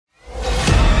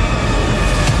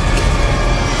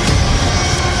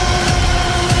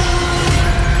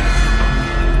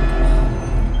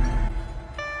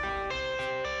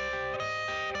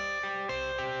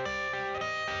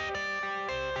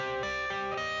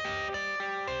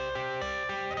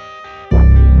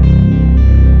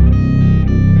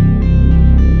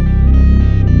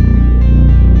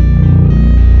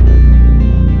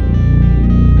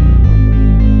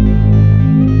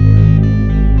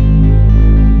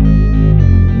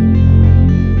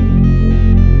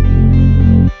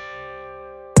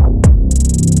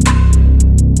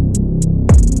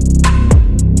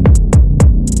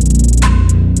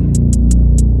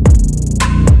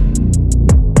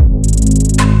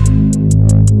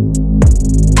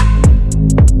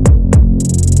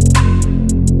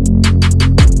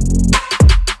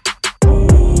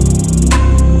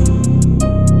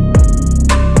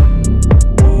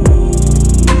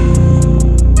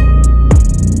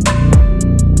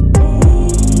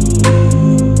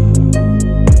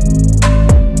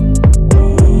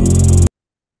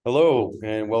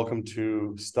welcome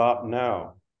to Stop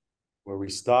Now, where we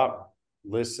stop,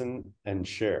 listen, and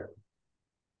share.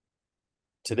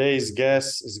 Today's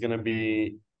guest is going to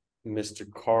be Mr.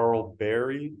 Karl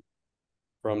Berry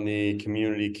from the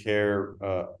Community Care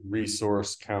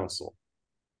Resource Council.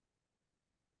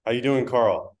 How you doing,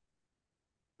 Karl?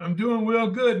 I'm doing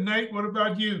real good, Nate. What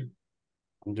about you?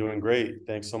 I'm doing great.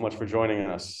 Thanks so much for joining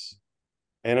us.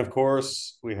 And of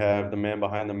course, we have the man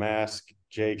behind the mask,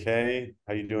 JK.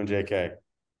 How you doing, JK?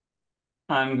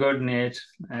 I'm good, Nate.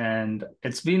 And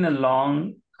it's been a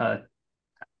long,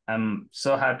 I'm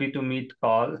so happy to meet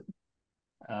Karl.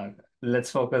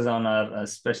 Let's focus on our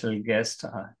special guest.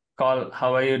 Karl,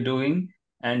 how are you doing?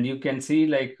 And you can see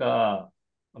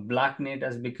Black Nate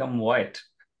has become white.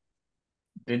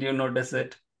 Did you notice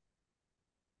it?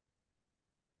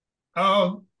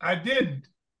 Oh, I did.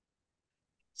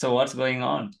 So what's going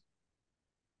on?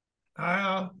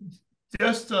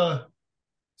 Just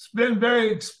it's been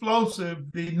very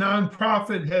explosive. The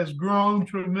nonprofit has grown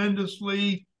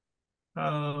tremendously.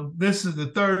 This is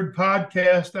the third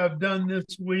podcast I've done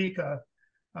this week.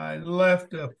 I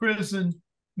left a prison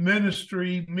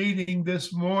ministry meeting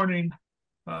this morning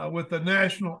with a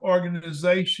national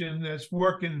organization that's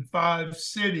working in 5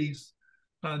 cities,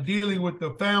 dealing with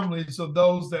the families of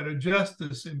those that are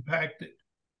justice impacted.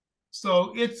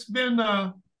 So it's been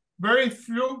very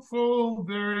fruitful,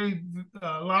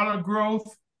 a lot of growth,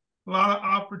 a lot of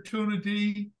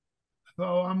opportunity.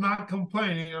 So I'm not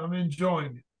complaining. I'm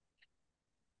enjoying it.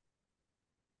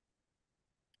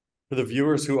 For the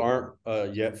viewers who aren't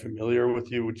yet familiar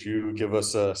with you, would you give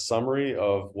us a summary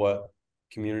of what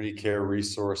Community Care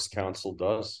Resource Council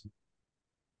does?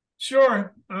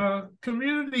 Sure.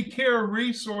 Community Care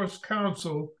Resource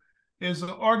Council is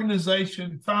an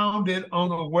organization founded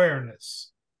on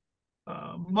awareness.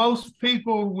 Most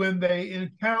people, when they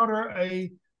encounter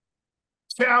a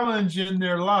challenge in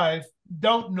their life,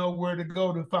 don't know where to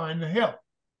go to find the help.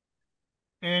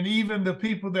 And even the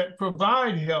people that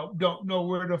provide help don't know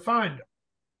where to find them.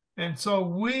 And so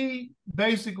we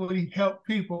basically help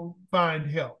people find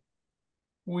help.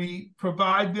 We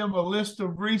provide them a list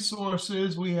of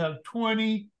resources. We have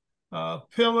 20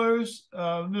 pillars,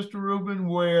 Mr. Rubin,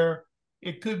 where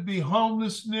it could be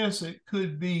homelessness, it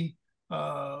could be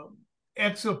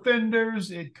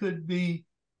ex-offenders, it could be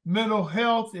mental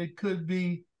health, it could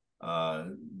be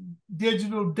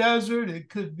digital desert, it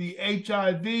could be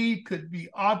HIV, could be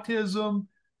autism,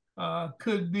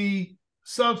 could be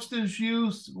substance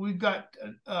use. We've got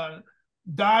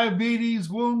diabetes,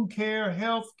 wound care,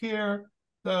 health care,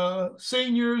 the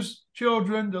seniors,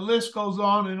 children, the list goes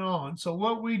on and on. So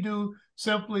what we do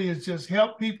simply is just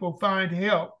help people find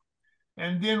help.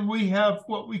 And then we have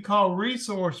what we call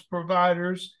resource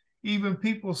providers, even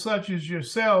people such as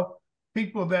yourself,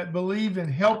 people that believe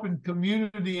in helping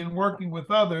community and working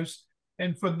with others.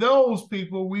 And for those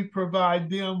people, we provide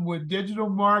them with digital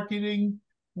marketing,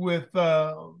 with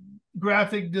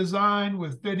graphic design,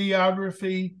 with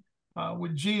videography,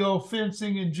 with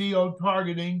geofencing and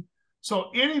geo-targeting.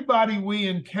 So anybody we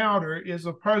encounter is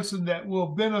a person that will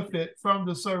benefit from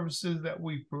the services that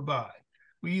we provide.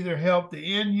 We either help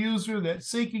the end user that's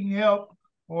seeking help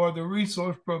or the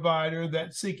resource provider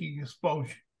that's seeking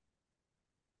exposure.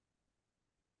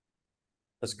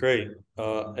 That's great.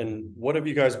 And what have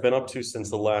you guys been up to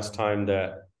since the last time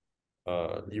that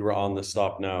you were on the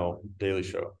Stop Now Daily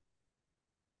Show?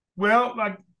 Well,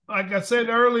 like I said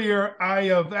earlier, I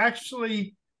have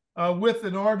actually with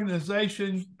an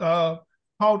organization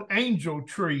called Angel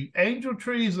Tree. Angel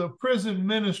Tree is a prison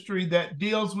ministry that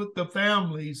deals with the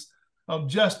families of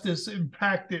justice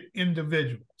impacted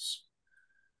individuals.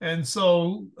 And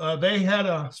so they had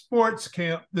a sports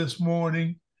camp this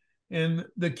morning, and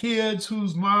the kids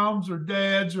whose moms or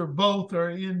dads or both are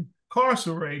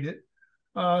incarcerated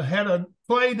had a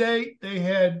play date. They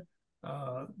had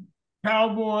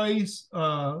cowboys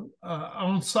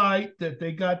on site that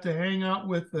they got to hang out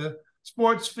with the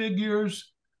sports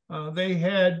figures. They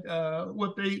had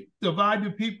what they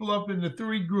divided people up into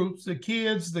 3 groups: the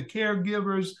kids, the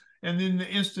caregivers, and then the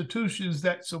institutions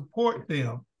that support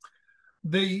them.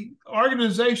 The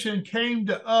organization came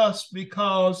to us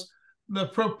because the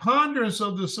preponderance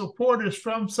of the support is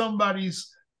from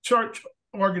somebody's church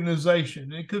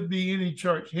organization. It could be any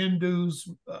church, Hindus,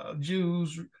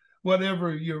 Jews,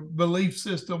 whatever your belief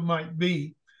system might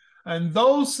be. And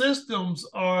those systems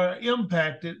are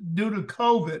impacted due to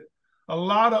COVID. A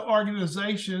lot of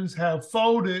organizations have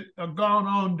folded or gone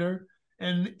under,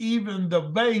 and even the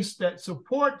base that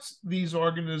supports these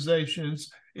organizations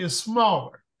is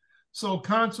smaller. So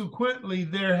consequently,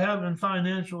 they're having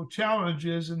financial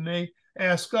challenges, and they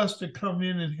ask us to come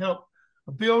in and help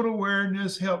build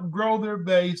awareness, help grow their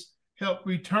base, help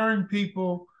return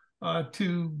people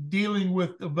to dealing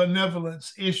with the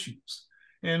benevolence issues.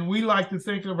 And we like to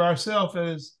think of ourselves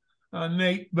as,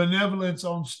 Nate, benevolence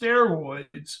on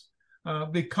steroids,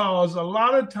 because a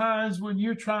lot of times when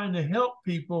you're trying to help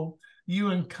people,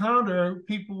 you encounter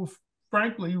people,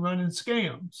 frankly, running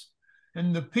scams.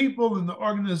 And the people and the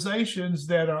organizations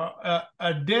that are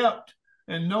adept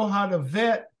and know how to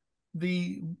vet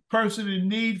the person in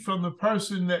need from the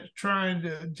person that's trying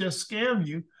to just scam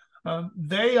you,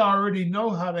 they already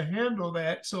know how to handle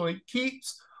that. So it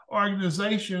keeps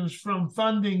organizations from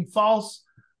funding false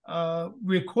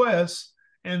requests,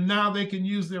 and now they can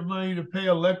use their money to pay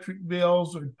electric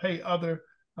bills or pay other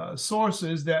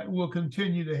sources that will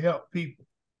continue to help people.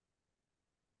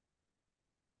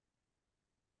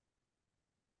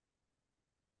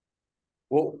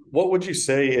 Well, what would you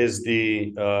say is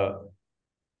the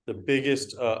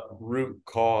biggest root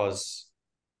cause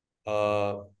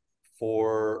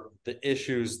for the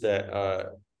issues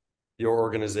that your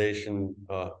organization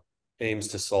aims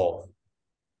to solve?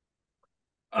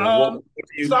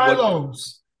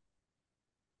 Silos.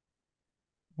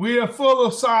 We are full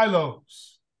of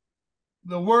silos.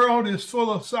 The world is full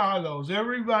of silos.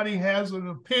 Everybody has an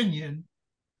opinion.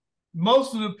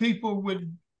 Most of the people with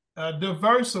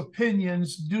diverse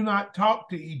opinions do not talk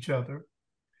to each other.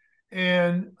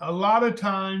 And a lot of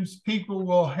times people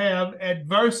will have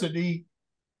adversity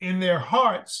in their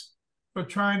hearts for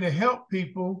trying to help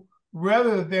people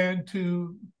rather than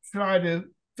to try to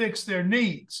fix their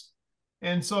needs.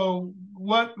 And so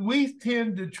what we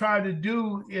tend to try to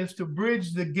do is to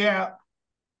bridge the gap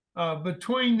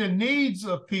between the needs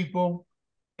of people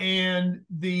and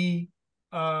the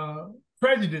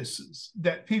prejudices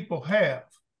that people have.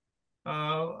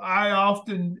 I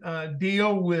often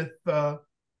deal with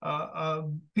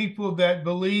people that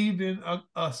believe in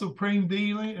a supreme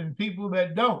being and people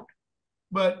that don't.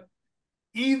 But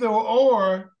either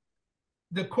or,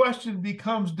 the question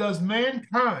becomes, does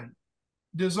mankind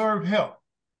deserve help?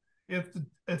 If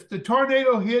the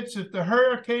tornado hits, if the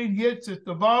hurricane hits, if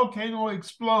the volcano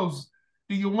explodes,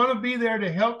 do you want to be there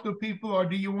to help the people, or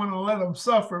do you want to let them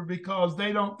suffer because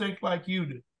they don't think like you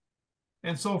do?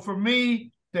 And so for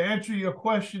me, to answer your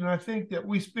question, I think that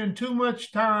we spend too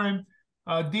much time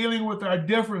dealing with our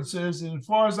differences. And as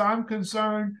far as I'm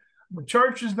concerned, the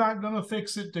church is not going to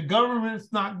fix it. The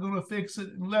government's not going to fix it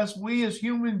unless we as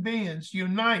human beings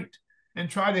unite and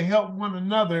try to help one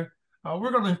another.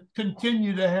 We're going to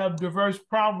continue to have diverse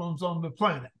problems on the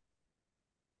planet.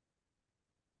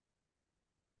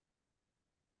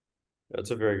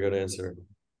 That's a very good answer.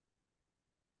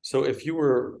 So if you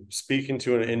were speaking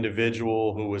to an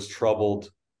individual who was troubled,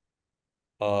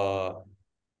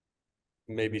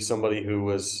 maybe somebody who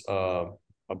was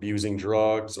abusing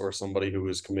drugs or somebody who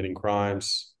was committing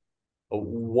crimes,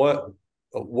 what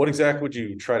exactly would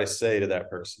you try to say to that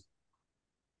person?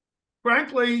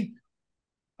 Frankly,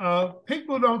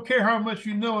 people don't care how much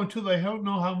you know until they don't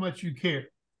know how much you care.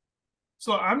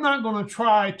 So I'm not going to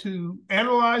try to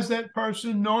analyze that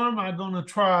person, nor am I going to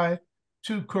try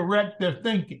to correct their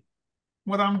thinking.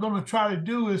 What I'm going to try to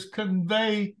do is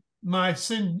convey my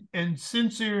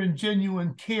sincere and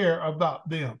genuine care about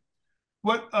them.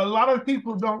 What a lot of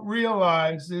people don't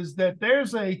realize is that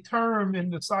there's a term in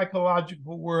the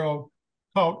psychological world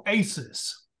called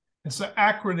ACEs. It's an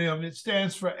acronym. It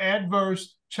stands for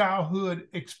Adverse Childhood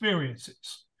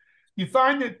Experiences. You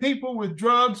find that people with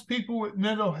drugs, people with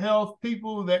mental health,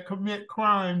 people that commit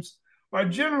crimes are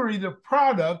generally the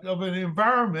product of an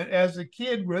environment as a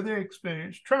kid where they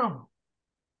experienced trauma.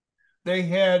 They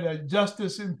had a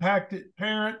justice-impacted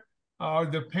parent, or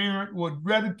the parent would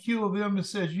ridicule them and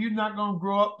says, you're not going to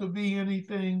grow up to be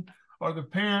anything, or the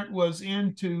parent was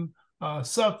into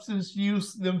substance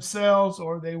use themselves,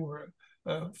 or they were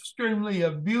extremely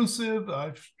abusive,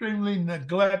 extremely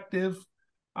neglective.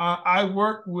 I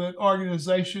work with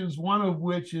organizations, one of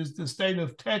which is the state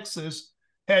of Texas,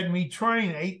 had me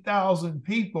train 8,000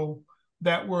 people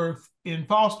that were in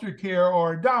foster care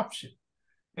or adoption.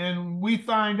 And we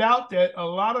find out that a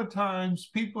lot of times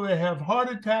people that have heart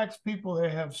attacks, people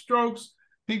that have strokes,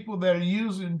 people that are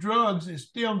using drugs, it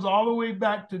stems all the way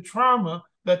back to trauma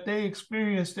that they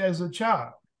experienced as a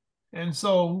child. And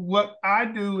so what I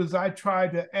do is I try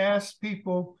to ask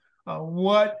people,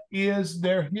 what is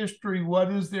their history?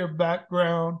 What is their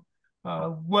background?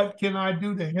 What can I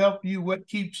do to help you? What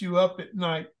keeps you up at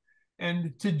night?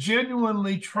 And to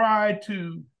genuinely try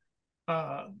to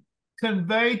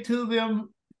convey to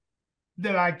them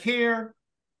that I care,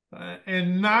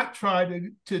 and not try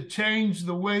to change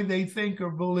the way they think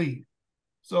or believe.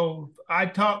 So I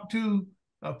talk to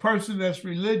a person that's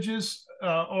religious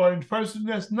or a person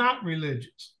that's not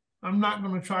religious. I'm not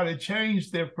going to try to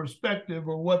change their perspective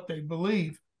or what they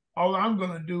believe. All I'm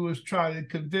going to do is try to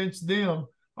convince them.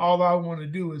 All I want to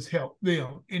do is help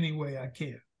them any way I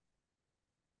can.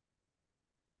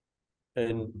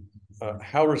 And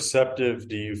how receptive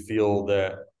do you feel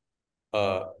that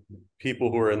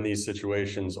people who are in these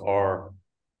situations are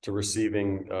to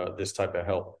receiving this type of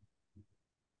help?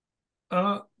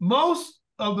 Most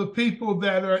of the people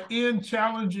that are in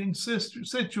challenging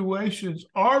situations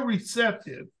are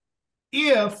receptive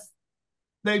if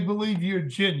they believe you're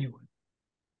genuine.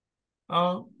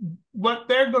 What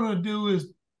they're going to do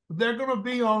is they're going to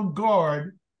be on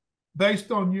guard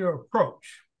based on your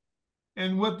approach.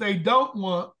 And what they don't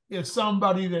want is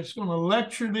somebody that's going to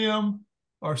lecture them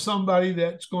or somebody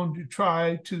that's going to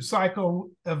try to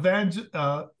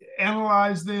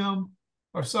analyze them,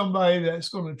 or somebody that's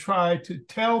going to try to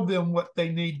tell them what they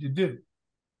need to do.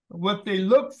 What they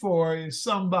look for is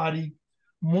somebody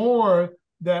more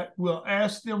that will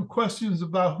ask them questions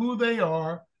about who they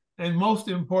are, and most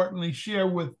importantly, share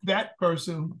with that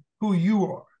person who you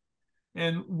are.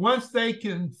 And once they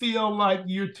can feel like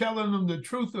you're telling them the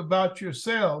truth about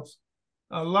yourselves,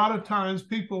 a lot of times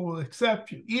people will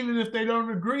accept you, even if they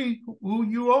don't agree who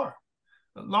you are.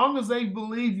 As long as they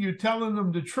believe you're telling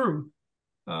them the truth,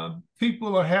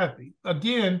 people are happy.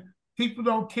 Again, people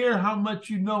don't care how much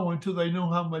you know until they know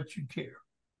how much you care.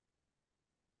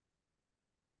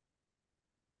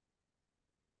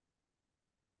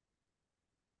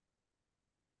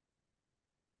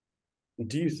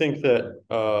 Do you think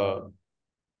that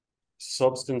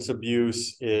substance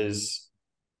abuse is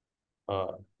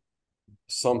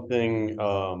something,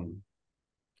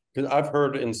 because I've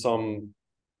heard in some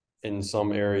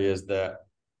areas that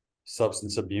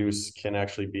substance abuse can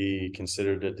actually be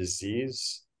considered a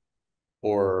disease,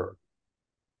 or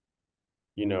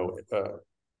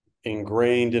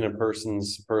ingrained in a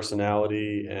person's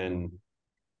personality, and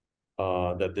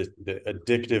that the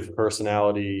addictive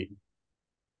personality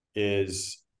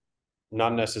is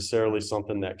not necessarily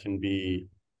something that can be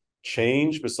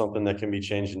changed, but something that can be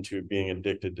changed into being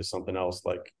addicted to something else.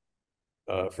 Like,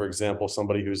 for example,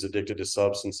 somebody who's addicted to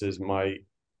substances might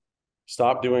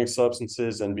stop doing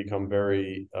substances and become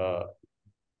very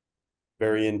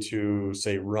into,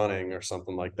 say, running or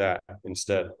something like that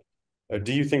instead.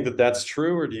 Do you think that that's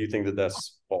true, or do you think that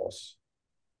that's false?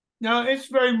 No, it's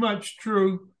very much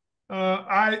true.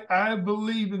 I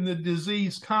believe in the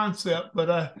disease concept,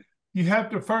 but you have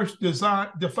to first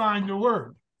define the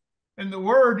word. And the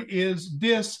word is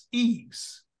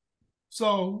dis-ease.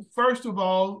 So first of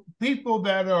all, people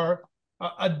that are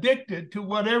addicted to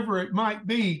whatever it might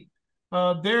be,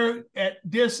 they're at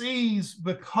dis-ease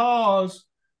because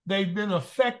they've been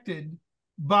affected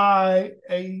by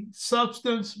a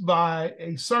substance, by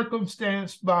a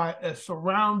circumstance, by a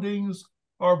surroundings,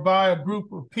 or by a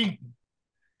group of people.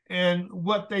 And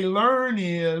what they learn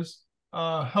is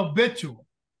habitual.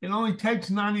 It only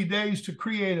takes 90 days to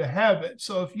create a habit.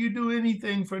 So if you do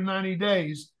anything for 90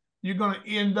 days, you're going to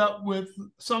end up with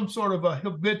some sort of a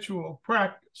habitual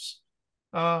practice.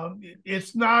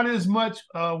 It's not as much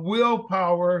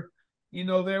willpower.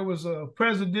 There was a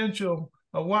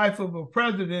wife of a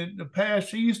president in the past.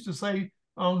 She used to say,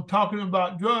 talking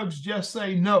about drugs, just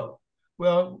say no.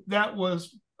 Well, that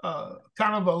was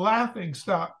kind of a laughing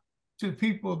stock to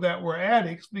people that were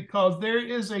addicts, because there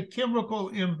is a chemical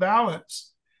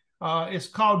imbalance. It's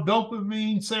called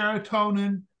dopamine,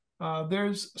 serotonin.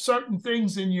 There's certain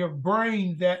things in your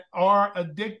brain that are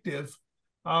addictive.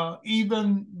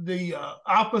 Even the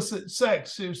opposite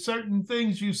sex, there's certain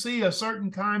things you see a certain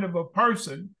kind of a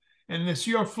person, and it's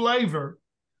your flavor.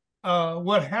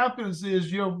 What happens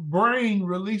is your brain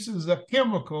releases a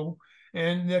chemical,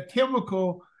 and the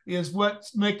chemical is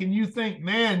what's making you think,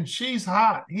 man, she's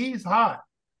hot, he's hot.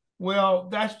 Well,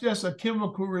 that's just a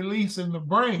chemical release in the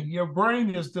brain. Your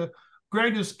brain is the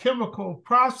greatest chemical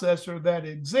processor that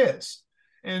exists.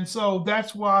 And so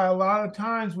that's why a lot of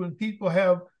times when people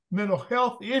have mental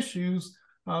health issues,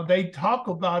 they talk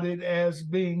about it as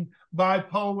being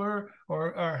bipolar,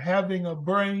 or having a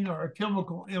brain or a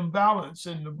chemical imbalance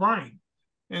in the brain.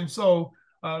 And so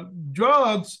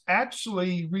drugs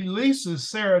actually releases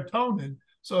serotonin.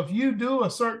 So if you do a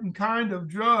certain kind of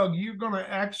drug, you're going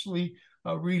to actually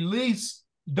release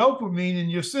dopamine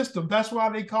in your system. That's why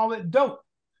they call it dope,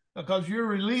 because you're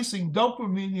releasing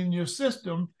dopamine in your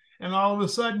system, and all of a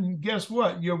sudden, guess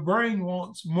what? Your brain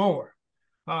wants more.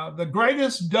 The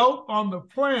greatest dope on the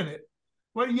planet,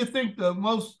 what do you think the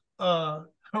most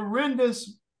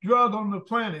horrendous drug on the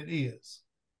planet is?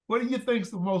 What do you think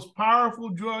is the most powerful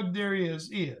drug there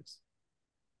is?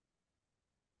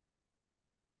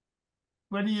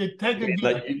 Whether you take a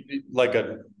guess. Like,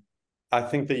 I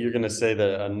think that you're going to say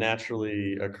that a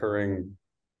naturally occurring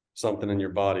something in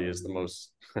your body is the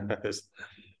most.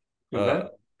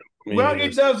 Well,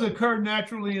 it does occur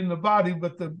naturally in the body,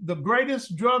 but the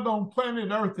greatest drug on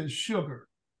planet Earth is sugar.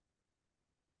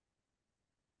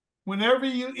 Whenever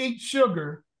you eat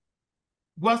sugar,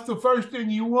 what's the first thing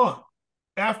you want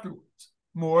afterwards?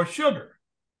 More sugar.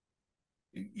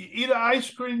 You eat an ice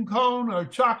cream cone or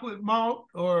chocolate malt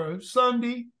or a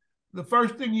sundae, the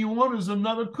first thing you want is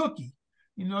another cookie.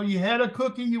 You know, you had a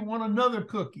cookie, you want another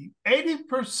cookie.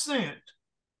 80%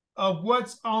 of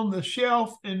what's on the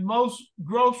shelf in most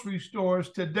grocery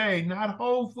stores today, not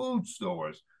Whole Food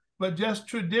stores, but just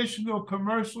traditional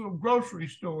commercial grocery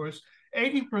stores,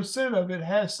 80% of it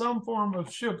has some form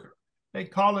of sugar. They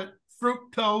call it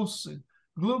fructose and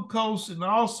glucose and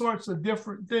all sorts of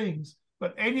different things.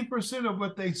 But 80% of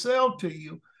what they sell to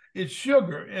you is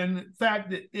sugar. And in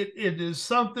fact, it is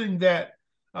something that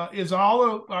is all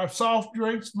of our soft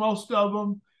drinks, most of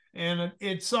them, and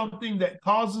it's something that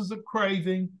causes a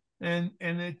craving, and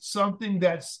it's something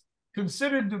that's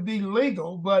considered to be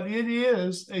legal, but it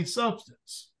is a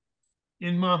substance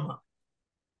in my mind.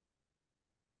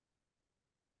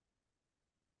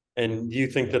 And do you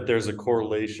think that there's a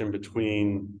correlation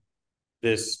between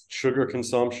this sugar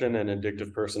consumption and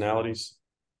addictive personalities?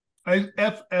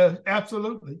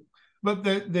 Absolutely. But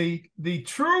the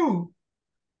true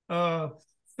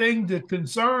thing to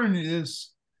concern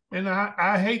is, and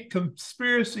I hate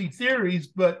conspiracy theories,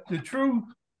 but the true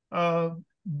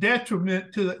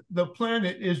detriment to the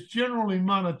planet is generally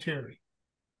monetary.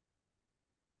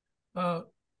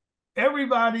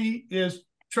 Everybody is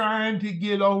trying to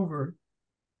get over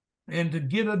and to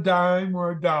get a dime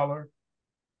or a dollar.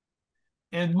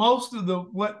 And most of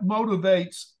what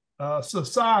motivates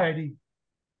society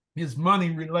is money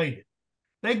related.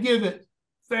 They give it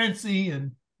fancy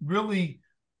and really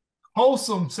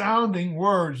wholesome sounding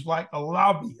words like a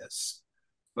lobbyist.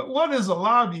 But what is a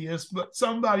lobbyist but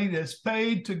somebody that's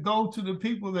paid to go to the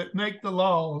people that make the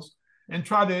laws and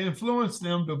try to influence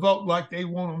them to vote like they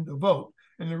want them to vote?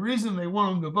 And the reason they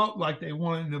want them to vote like they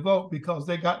want them to vote because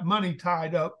they got money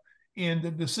tied up in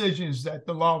the decisions that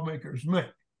the lawmakers make.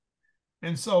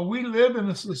 And so we live in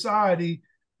a society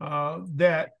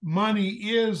that money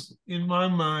is, in my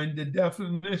mind, the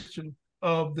definition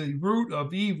of the root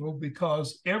of evil,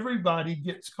 because everybody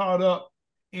gets caught up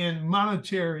in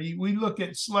monetary. We look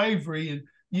at slavery, and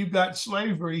you've got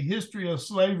slavery, history of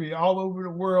slavery all over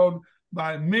the world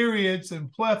by myriads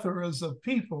and plethoras of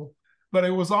people. But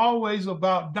it was always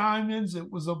about diamonds.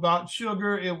 It was about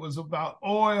sugar. It was about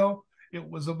oil. It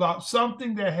was about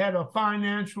something that had a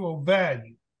financial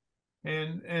value.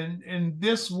 And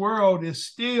this world is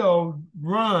still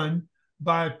run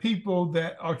by people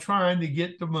that are trying to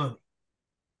get the money.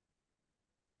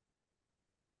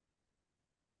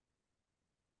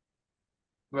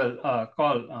 Well,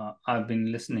 Karl, I've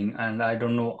been listening, and I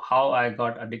don't know how I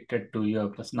got addicted to your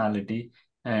personality.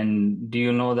 And do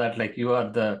you know that, like, you are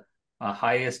the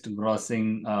highest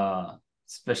grossing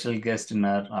special guest in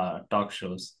our talk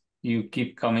shows? You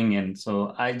keep coming in.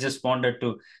 So I just wanted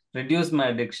to reduce my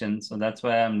addiction. So that's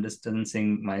why I'm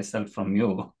distancing myself from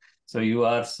you. So you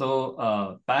are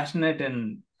so passionate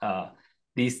in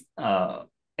these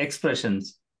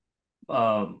expressions.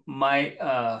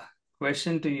 My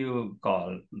question to you,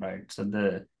 Karl, right? So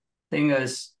the thing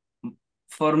is,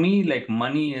 for me, like,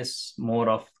 money is more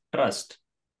of trust,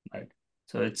 right?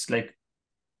 So it's like,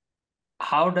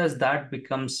 how does that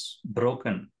becomes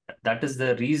broken? That is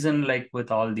the reason, like,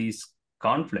 with all these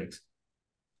conflicts.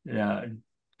 Can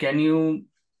you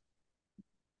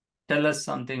tell us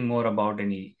something more about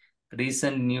any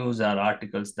recent news or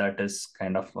articles that is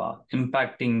kind of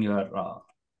impacting your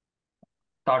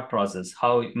thought process,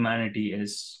 how humanity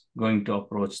is going to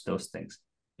approach those things?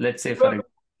 Let's say, for example.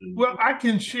 Well, I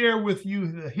can share with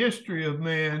you the history of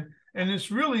man, and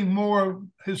it's really more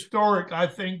historic, I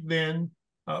think, than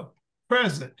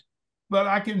present. But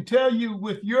I can tell you,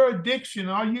 with your addiction,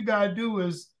 all you got to do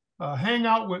is hang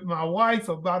out with my wife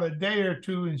about a day or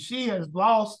two, and she has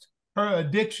lost her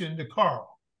addiction to Karl.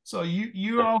 So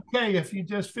you're okay if you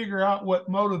just figure out what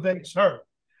motivates her.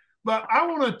 But I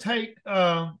want to take,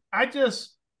 I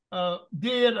just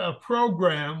did a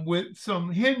program with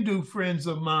some Hindu friends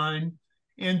of mine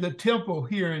in the temple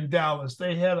here in Dallas.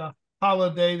 They had a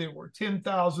holiday. There were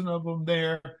 10,000 of them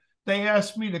there. They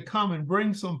asked me to come and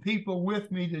bring some people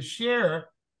with me to share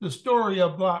the story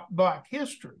of Black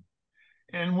history.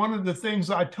 And one of the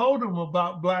things I told them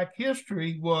about Black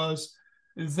history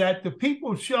is that the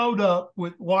people showed up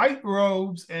with white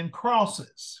robes and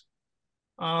crosses.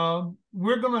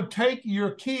 we're going to take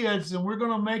your kids and we're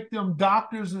going to make them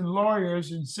doctors and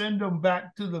lawyers and send them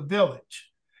back to the village.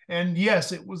 And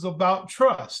yes, it was about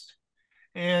trust.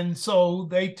 And so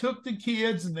they took the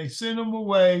kids and they sent them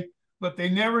away, but they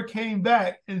never came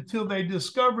back until they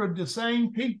discovered the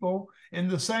same people in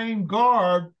the same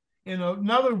garb in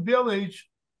another village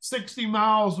 60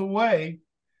 miles away.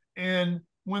 And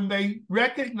when they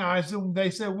recognized them,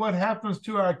 they said, what happens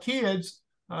to our kids?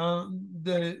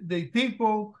 The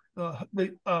people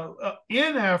in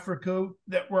Africa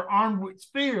that were armed with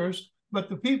spears, but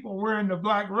the people wearing the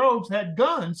black robes had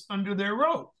guns under their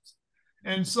robes.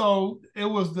 And so it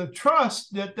was the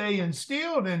trust that they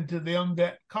instilled into them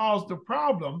that caused the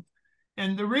problem.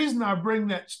 And the reason I bring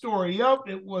that story up,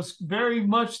 it was very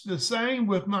much the same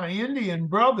with my Indian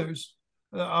brothers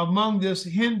among this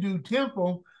Hindu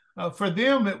temple. For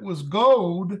them, it was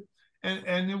gold,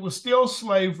 and it was still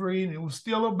slavery, and it was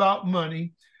still about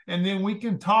money. And then we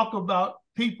can talk about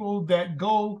people that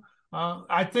go,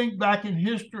 I think back in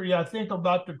history, I think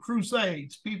about the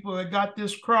Crusades, people that got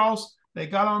this cross, they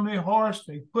got on their horse,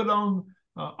 they put on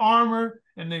armor,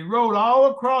 and they rode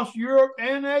all across Europe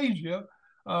and Asia,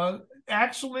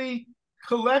 actually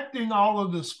collecting all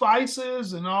of the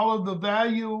spices and all of the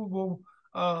valuable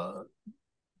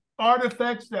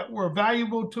artifacts that were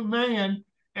valuable to man.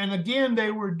 And again,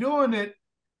 they were doing it,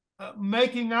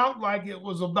 making out like it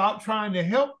was about trying to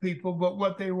help people, but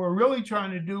what they were really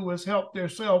trying to do was help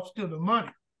themselves to the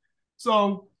money.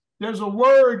 So there's a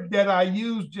word that I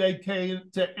use,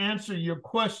 JK, to answer your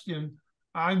question.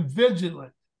 I'm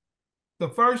vigilant. The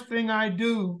first thing I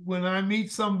do when I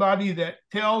meet somebody that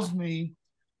tells me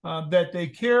that they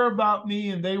care about me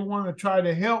and they want to try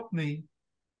to help me,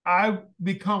 I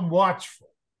become watchful.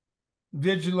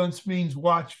 Vigilance means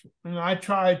watchful. And I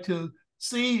try to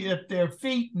see if their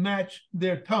feet match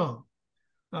their tongue.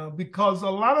 Because a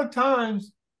lot of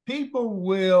times people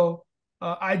will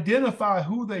identify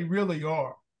who they really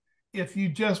are if you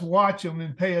just watch them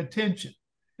and pay attention.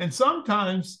 And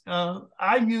sometimes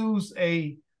I use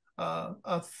I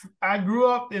grew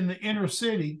up in the inner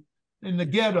city, in the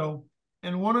ghetto,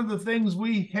 and one of the things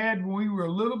we had when we were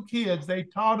little kids, they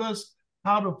taught us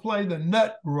how to play the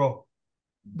nut roll.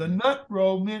 The nut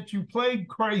roll meant you played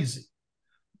crazy.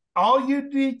 All you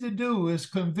need to do is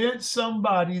convince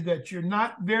somebody that you're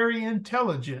not very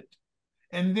intelligent,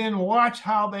 and then watch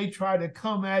how they try to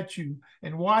come at you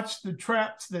and watch the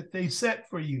traps that they set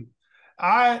for you.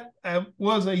 I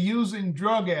was a using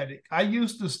drug addict. I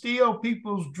used to steal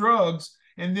people's drugs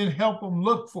and then help them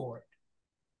look for it.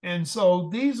 And so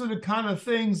these are the kind of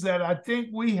things that I think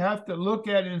we have to look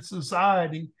at in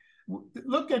society.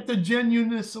 Look at the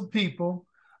genuineness of people.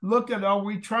 Look at, are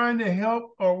we trying to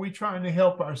help, or are we trying to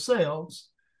help ourselves?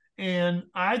 And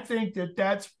I think that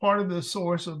that's part of the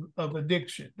source of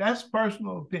addiction. That's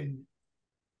personal opinion.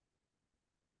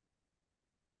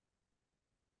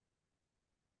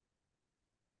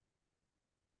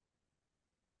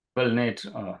 Well, Nate,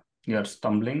 you're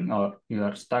stumbling or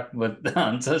you're stuck with the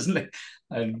answers. Do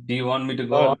you want me to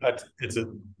go on?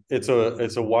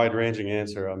 It's a wide-ranging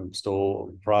answer. I'm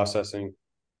still processing.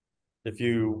 If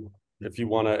you have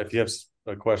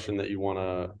a question that you want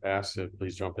to ask,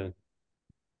 please jump in.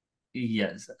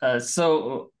 Yes.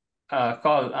 So,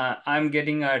 Karl, I'm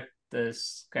getting at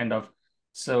this kind of,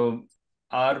 so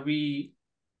are we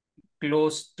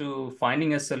close to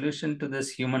finding a solution to this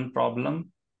human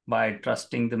problem by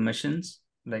trusting the machines?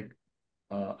 Like,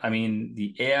 I mean,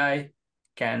 the AI,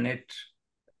 can it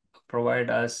provide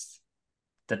us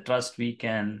the trust we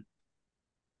can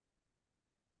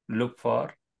look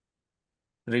for,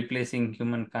 replacing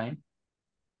humankind?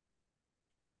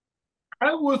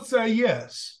 I would say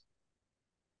yes,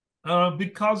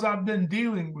 because I've been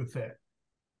dealing with that.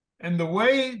 And the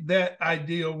way that I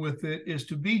deal with it is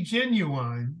to be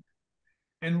genuine.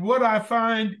 And what I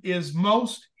find is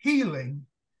most healing,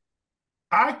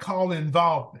 I call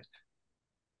involvement.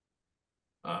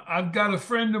 I've got a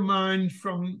friend of mine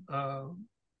from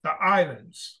the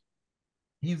islands.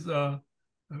 He's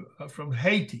from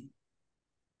Haiti.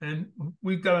 And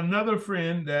we've got another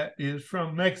friend that is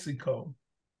from Mexico.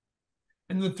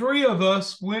 And the three of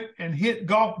us went and hit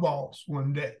golf balls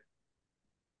one day.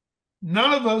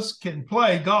 None of us can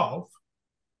play golf.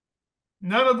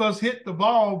 None of us hit the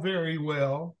ball very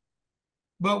well,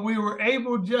 but we were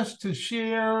able just to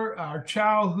share our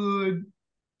childhood,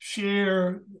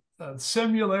 share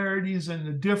similarities and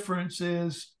the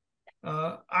differences.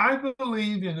 I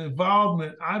believe in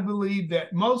involvement. I believe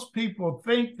that most people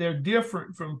think they're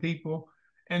different from people,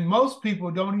 and most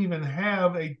people don't even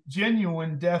have a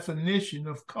genuine definition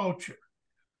of culture.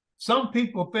 Some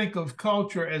people think of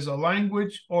culture as a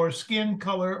language or skin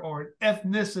color or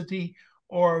ethnicity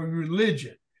or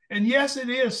religion. And yes, it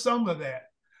is some of that.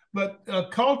 But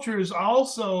culture is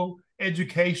also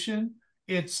education.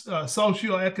 It's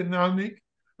socioeconomic.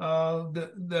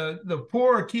 The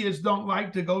poorer kids don't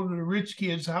like to go to the rich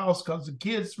kids' house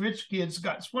because rich kids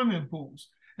got swimming pools.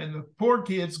 And the poor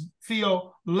kids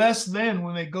feel less than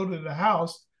when they go to the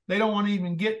house. They don't want to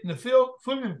even get in the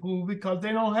swimming pool because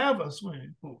they don't have a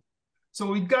swimming pool. So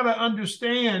we've got to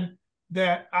understand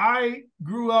that I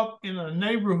grew up in a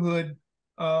neighborhood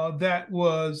that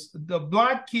was, the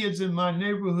Black kids in my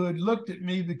neighborhood looked at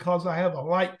me because I have a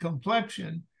light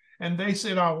complexion, and they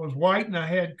said I was white and I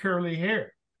had curly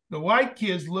hair. The white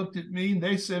kids looked at me and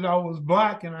they said I was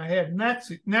Black and I had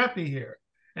nappy hair.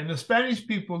 And the Spanish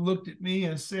people looked at me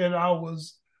and said I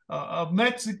was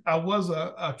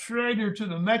a traitor to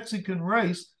the Mexican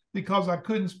race because I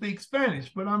couldn't speak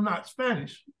Spanish, but I'm not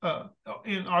Spanish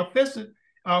in authenticity.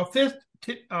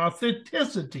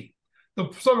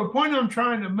 So the point I'm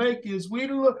trying to make is we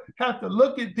have to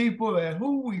look at people at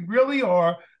who we really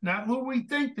are, not who we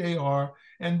think they are,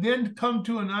 and then come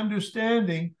to an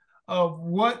understanding of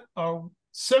what are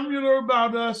similar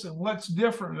about us and what's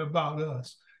different about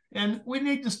us. And we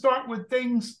need to start with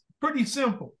things pretty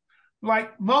simple.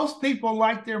 Like most people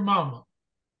like their mama.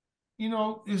 You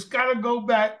know, it's got to go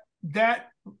back that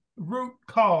root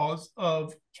cause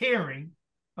of caring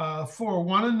for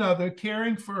one another,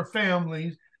 caring for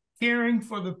families, caring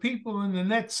for the people in the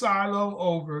next silo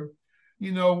over.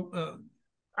 You know,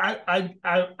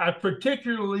 I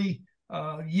particularly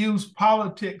use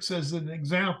politics as an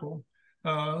example.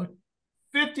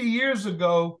 50 years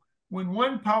ago, when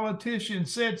one politician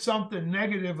said something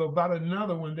negative about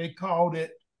another one, they called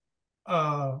it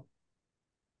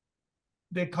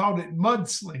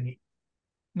mudslinging.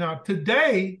 Now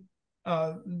today,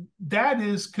 that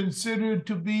is considered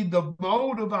to be the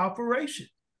mode of operation.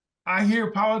 I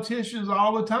hear politicians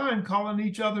all the time calling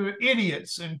each other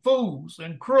idiots and fools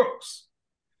and crooks.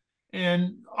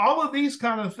 And all of these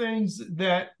kind of things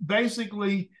that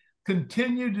basically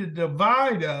continue to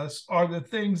divide us are the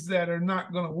things that are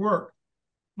not going to work.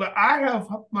 But I have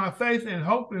my faith and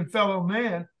hope in fellow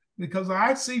man because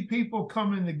I see people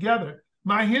coming together.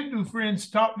 My Hindu friends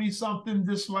taught me something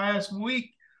this last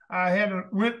week. I had an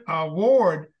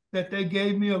award that they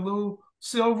gave me a little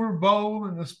silver bowl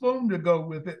and a spoon to go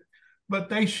with it. But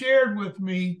they shared with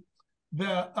me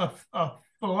a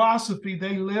philosophy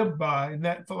they lived by, and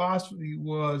that philosophy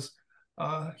was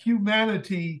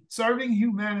humanity, serving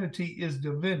humanity is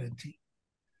divinity.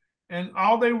 And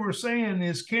all they were saying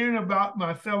is caring about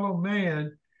my fellow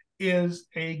man is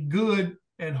a good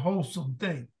and wholesome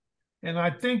thing. And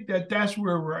I think that that's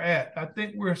where we're at. I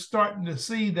think we're starting to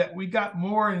see that we got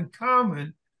more in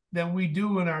common than we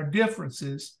do in our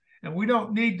differences. And we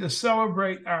don't need to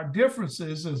celebrate our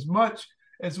differences as much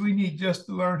as we need just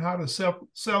to learn how to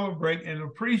celebrate and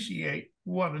appreciate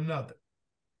one another.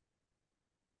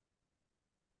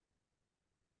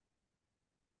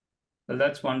 Well,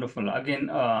 that's wonderful. Again,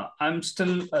 I'm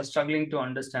still struggling to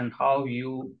understand how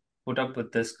you put up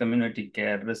with this community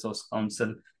care resource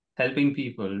council helping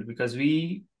people, because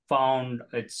we found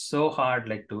it's so hard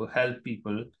like to help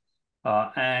people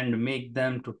and make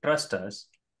them to trust us.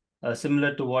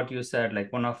 Similar to what you said,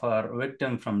 like one of our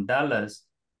victim from Dallas,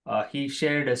 he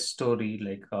shared a story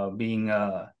like being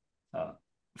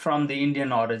from the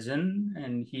Indian origin,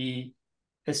 and he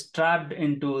is trapped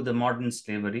into the modern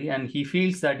slavery, and he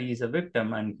feels that he is a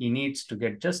victim and he needs to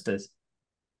get justice.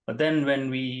 But then when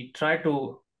we try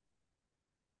to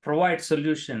provide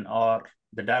solution or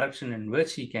the direction in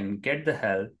which he can get the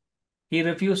help, he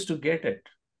refused to get it.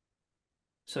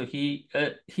 So he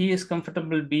is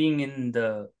comfortable being in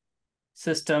the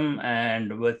system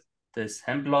and with this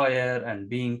employer and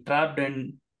being trapped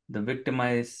in the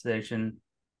victimization.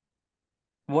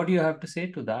 What do you have to say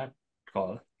to that,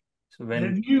 Karl? So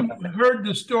have you heard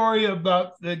the story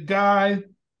about the guy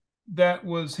that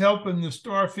was helping the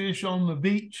starfish on the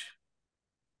beach?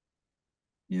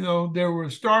 You know, there were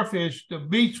starfish, the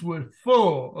beach was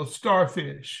full of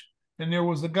starfish. And there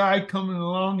was a guy coming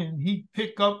along and he'd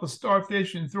pick up a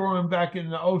starfish and throw him back in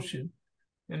the ocean.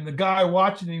 And the guy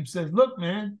watching him says, look,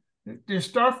 man, there's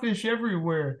starfish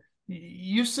everywhere.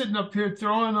 You're sitting up here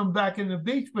throwing them back in the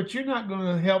beach, but you're not going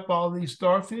to help all these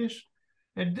starfish.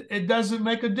 And it doesn't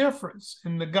make a difference.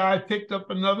 And the guy picked up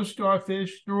another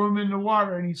starfish, threw him in the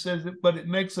water, and he says, but it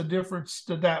makes a difference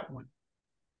to that one.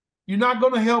 You're not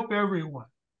going to help everyone,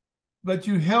 but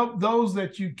you help those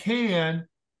that you can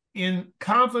in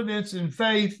confidence and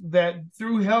faith that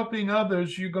through helping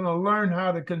others, you're going to learn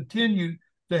how to continue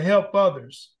to help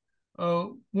others.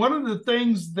 One of the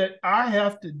things that I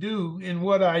have to do in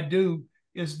what I do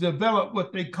is develop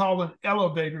what they call an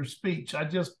elevator speech. I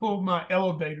just pulled my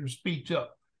elevator speech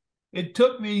up. It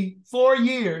took me 4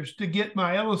 years to get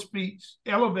my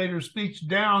elevator speech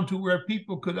down to where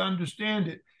people could understand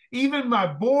it. Even my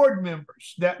board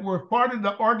members that were part of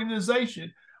the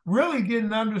organization really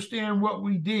didn't understand what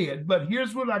we did. But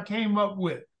here's what I came up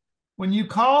with. When you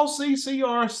call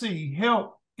CCRC,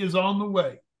 help is on the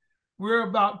way. We're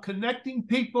about connecting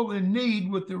people in need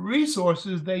with the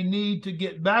resources they need to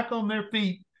get back on their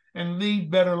feet and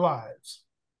lead better lives.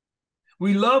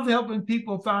 We love helping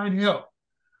people find help.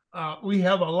 We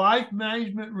have a life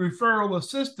management referral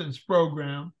assistance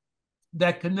program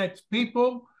that connects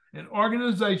people and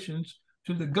organizations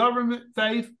to the government,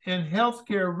 faith, and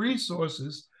healthcare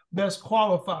resources best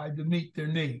qualified to meet their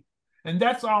need. And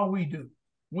that's all we do.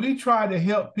 We try to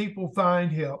help people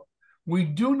find help. We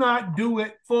do not do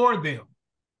it for them.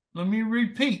 Let me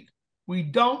repeat, we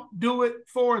don't do it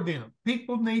for them.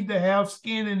 People need to have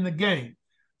skin in the game.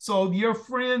 So your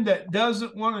friend that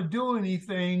doesn't want to do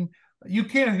anything, you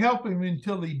can't help him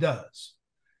until he does.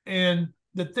 And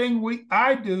the thing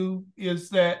I do is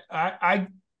that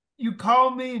you call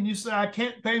me and you say, I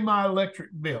can't pay my electric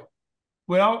bill.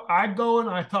 Well, I go and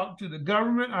I talk to the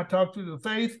government, I talk to the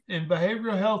faith and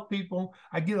behavioral health people.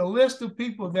 I get a list of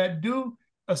people that do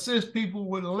assist people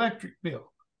with electric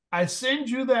bill. I send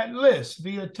you that list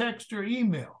via text or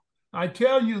email. I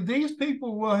tell you these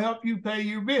people will help you pay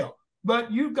your bill,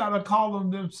 but you've got to call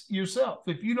them yourself.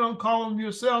 If you don't call them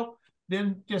yourself,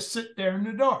 then just sit there in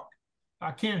the dark.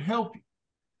 I can't help you.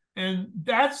 And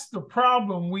that's the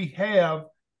problem we have.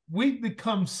 We've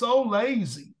become so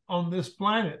lazy on this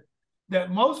planet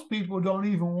that most people don't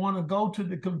even want to go to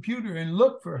the computer and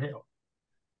look for help.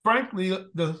 Frankly,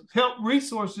 the help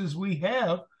resources we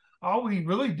have, all we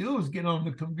really do is get on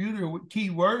the computer with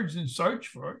keywords and search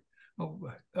for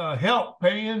it. Help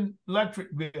paying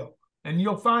electric bill, and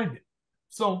you'll find it.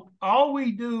 So all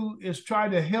we do is try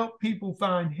to help people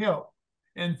find help.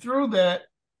 And through that,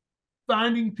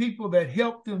 finding people that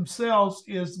help themselves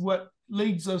is what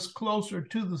leads us closer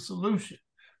to the solution.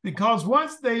 Because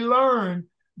once they learn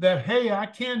that, hey, I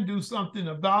can do something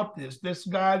about this, this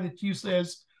guy that you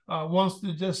says wants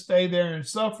to just stay there and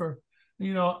suffer,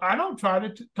 I don't try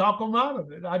to talk them out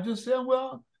of it. I just say,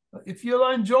 well, if you'll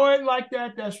enjoy it like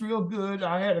that, that's real good.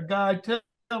 I had a guy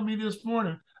tell me this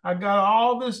morning, I got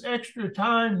all this extra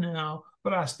time now,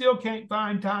 but I still can't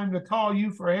find time to call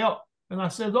you for help. And I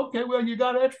said, okay, well, you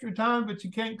got extra time, but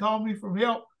you can't call me for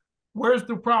help. Where's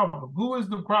the problem? Who is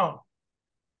the problem?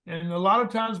 And a lot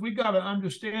of times we got to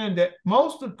understand that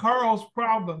most of Karl's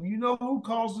problem, you know who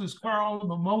causes Karl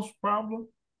the most problem?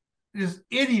 This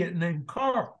idiot named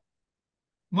Karl.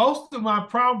 Most of my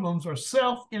problems are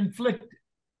self-inflicted.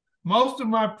 Most of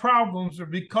my problems are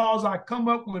because I come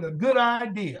up with a good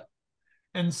idea.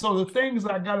 And so the things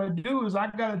I got to do is I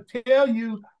got to tell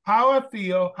you how I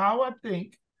feel, how I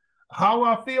think, how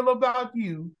I feel about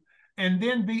you, and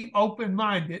then be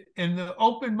open-minded. And the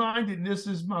open-mindedness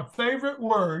is my favorite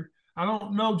word. I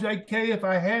don't know, JK, if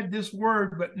I had this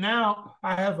word, but now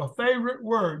I have a favorite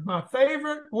word. My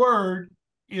favorite word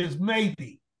is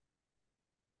maybe.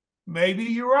 Maybe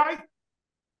you're right.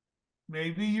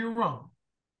 Maybe you're wrong.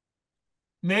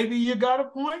 Maybe you got a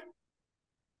point.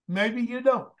 Maybe you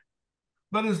don't.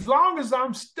 But as long as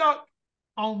I'm stuck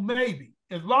on maybe,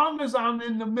 as long as I'm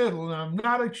in the middle and I'm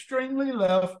not extremely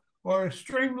left or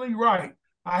extremely right,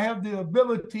 I have the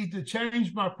ability to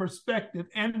change my perspective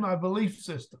and my belief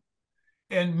system.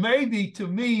 And maybe to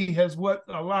me has what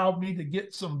allowed me to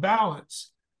get some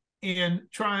balance in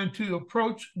trying to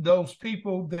approach those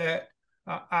people that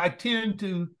I tend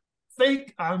to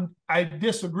think I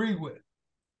disagree with.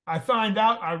 I find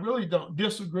out I really don't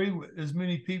disagree with as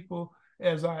many people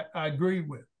as I agree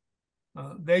with.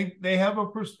 They have a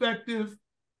perspective,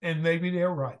 and maybe they're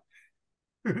right.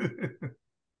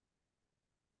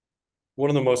 One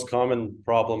of the most common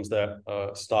problems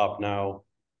that stop now,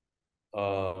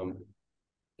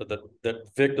 that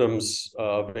victims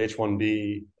of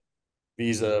H-1B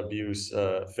visa abuse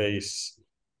face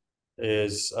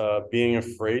is being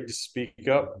afraid to speak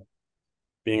up,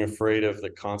 being afraid of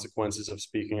the consequences of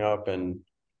speaking up. And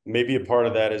maybe a part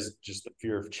of that is just the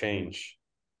fear of change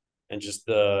and just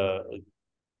the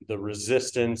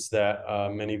resistance that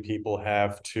many people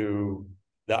have to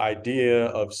the idea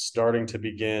of starting to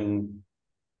begin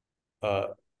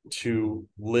to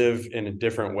live in a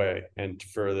different way, and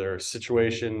for their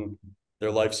situation,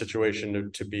 their life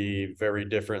situation to be very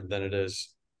different than it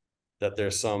is, that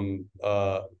there's some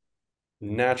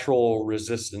natural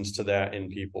resistance to that in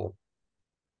people.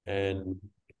 And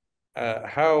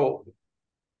how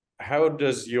how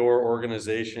does your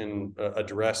organization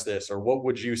address this, or what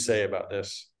would you say about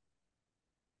this?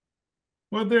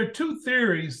 Well, there are two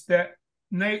theories that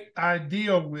Nate I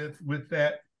deal with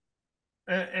that,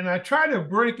 and I try to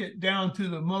break it down to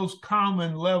the most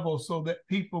common level so that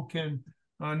people can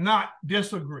not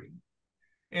disagree.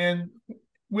 And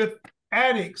with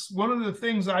addicts, one of the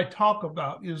things I talk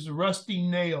about is the rusty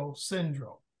nail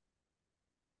syndrome.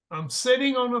 I'm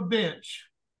sitting on a bench,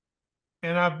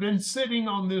 and I've been sitting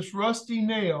on this rusty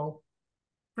nail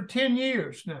for 10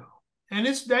 years now, and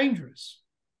it's dangerous.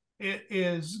 It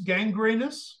is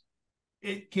gangrenous.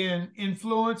 It can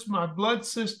influence my blood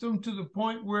system to the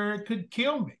point where it could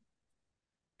kill me.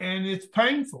 And it's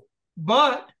painful.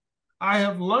 But I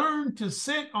have learned to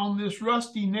sit on this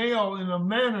rusty nail in a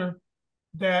manner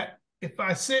that if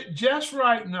I sit just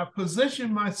right and I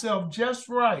position myself just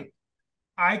right,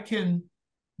 I can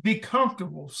be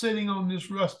comfortable sitting on this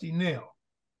rusty nail.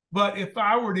 But if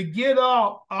I were to get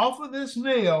off of this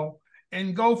nail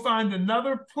and go find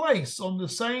another place on the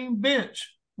same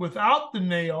bench without the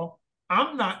nail,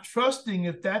 I'm not trusting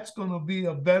if that's going to be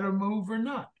a better move or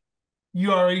not.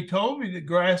 You already told me the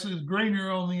grass is greener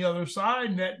on the other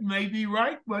side, and that may be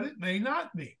right, but it may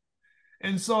not be.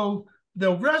 And so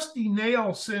the rusty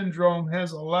nail syndrome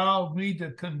has allowed me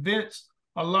to convince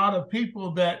a lot of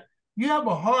people that you have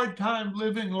a hard time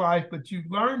living life, but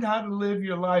you've learned how to live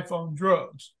your life on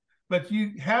drugs, but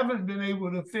you haven't been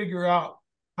able to figure out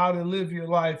how to live your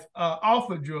life off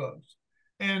of drugs.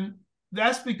 And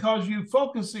that's because you're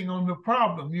focusing on the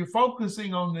problem. You're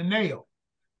focusing on the nail,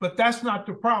 but that's not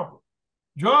the problem.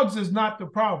 Drugs is not the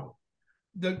problem.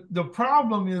 The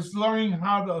problem is learning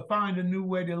how to find a new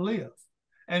way to live.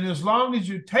 And as long as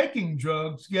you're taking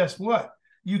drugs, guess what?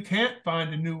 You can't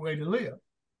find a new way to live.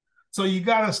 So you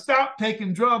got to stop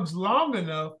taking drugs long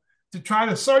enough to try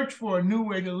to search for a new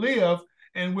way to live.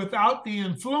 And without the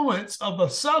influence of a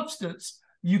substance,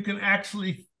 you can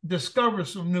actually discover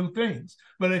some new things.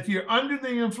 But if you're under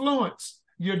the influence,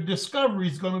 your discovery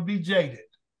is going to be jaded.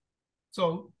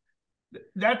 So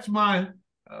that's my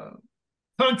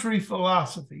country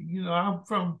philosophy. You know,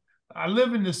 I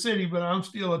live in the city, but I'm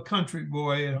still a country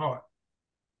boy at heart.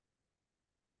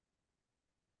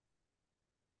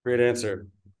 Great answer.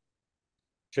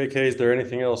 JK, is there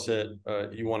anything else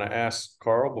that you want to ask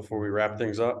Karl before we wrap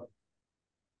things up?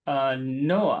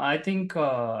 No, I think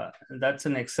that's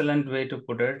an excellent way to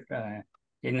put it.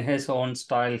 In his own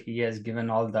style, he has given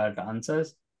all that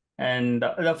answers. And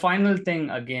the final thing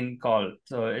again, Karl.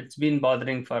 So it's been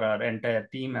bothering for our entire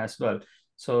team as well.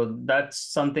 So that's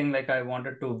something like I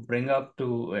wanted to bring up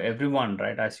to everyone,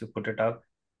 right? As you put it up,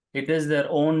 it is their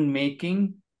own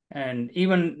making. And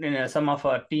even some of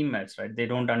our teammates, right? They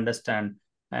don't understand.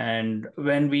 And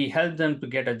when we help them to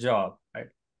get a job, right?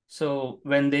 So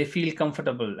when they feel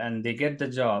comfortable and they get the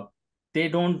job, they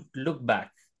don't look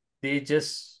back. They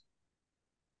just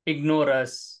ignore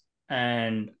us.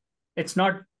 And it's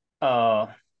not,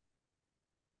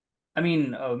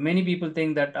 many people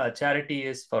think that charity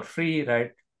is for free,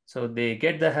 right? So they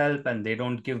get the help and they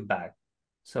don't give back.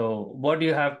 So what do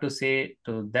you have to say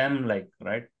to them? Like,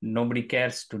 right? Nobody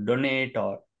cares to donate,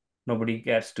 or nobody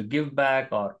cares to give back,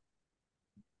 or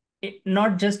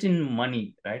not just in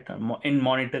money, right? In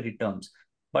monetary terms,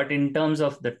 but in terms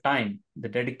of the time, the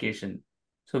dedication.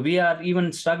 So we are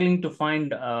even struggling to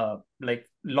find like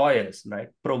lawyers, right?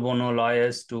 Pro bono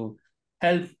lawyers to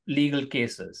help legal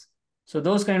cases. So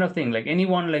those kind of things, like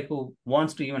anyone like who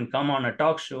wants to even come on a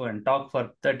talk show and talk for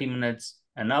 30 minutes,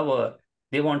 an hour,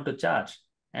 they want to charge.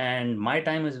 And my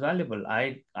time is valuable.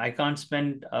 I can't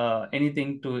spend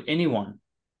anything to anyone.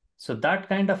 So that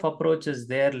kind of approach is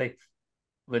there, like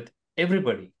with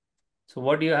everybody. So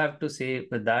what do you have to say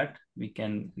with that? We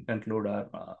can conclude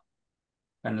our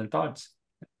final thoughts.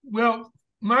 Well,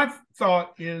 my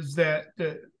thought is that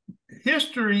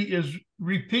history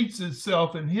repeats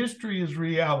itself, and history is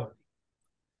reality.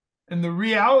 And the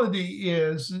reality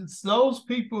is it's those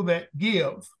people that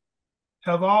give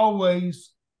have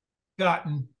always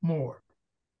gotten more.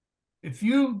 If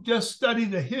you just study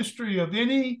the history of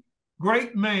any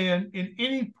great man in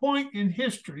any point in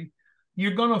history,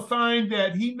 you're going to find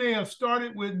that he may have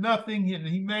started with nothing and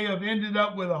he may have ended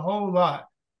up with a whole lot.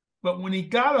 But when he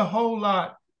got a whole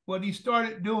lot, what he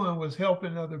started doing was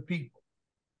helping other people.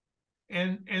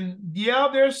 And yeah,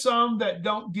 there's some that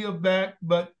don't give back,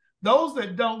 but those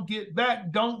that don't get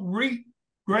back don't reap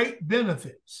great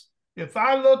benefits. If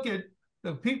I look at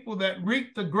the people that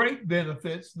reap the great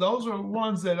benefits, those are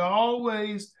ones that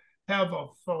always have a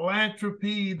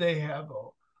philanthropy, they have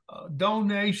a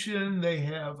donation, they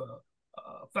have a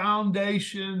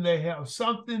foundation, they have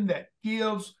something that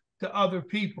gives to other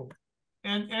people.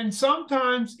 And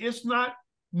sometimes it's not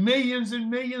millions and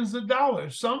millions of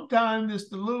dollars. Sometimes it's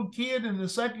the little kid in the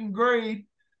second grade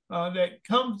that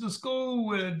comes to school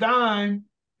with a dime,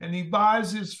 and he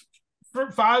buys his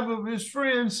 5 of his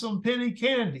friends some penny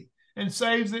candy and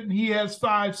saves it, and he has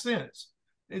 5 cents.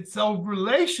 It's those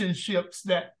relationships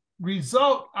that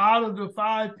result out of the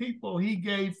 5 people he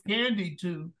gave candy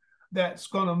to that's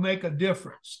going to make a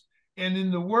difference. And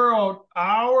in the world,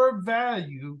 our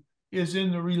value is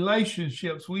in the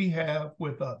relationships we have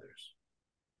with others.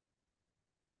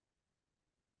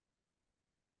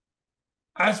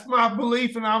 That's my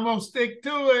belief, and I'm going to stick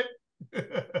to it.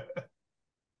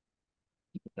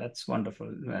 That's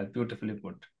wonderful. Beautifully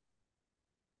put.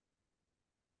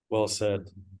 Well said.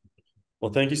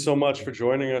 Well, thank you so much for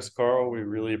joining us, Karl. We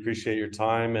really appreciate your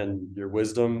time and your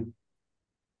wisdom.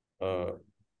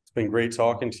 It's been great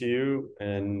talking to you,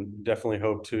 and definitely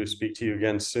hope to speak to you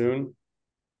again soon.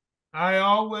 I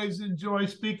always enjoy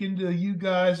speaking to you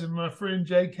guys, and my friend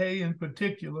JK in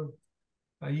particular.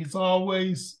 He's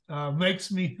always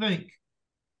makes me think,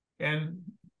 and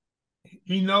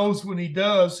he knows when he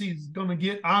does, he's going to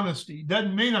get honesty.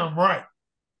 Doesn't mean I'm right.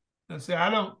 I say,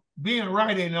 being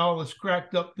right ain't all it's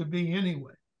cracked up to be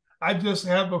anyway. I just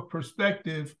have a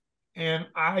perspective, and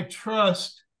I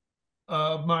trust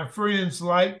my friends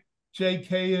like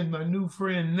JK and my new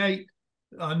friend Nate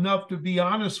enough to be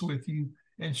honest with you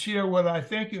and share what I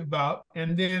think about.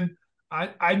 And then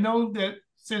I know that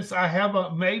since I have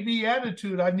a maybe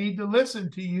attitude, I need to listen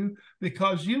to you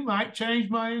because you might change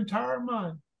my entire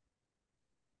mind.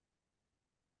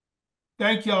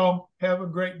 Thank y'all. Have a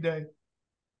great day.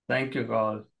 Thank you,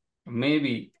 Karl.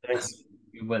 Maybe Thanks.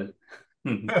 you will.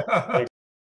 Thanks.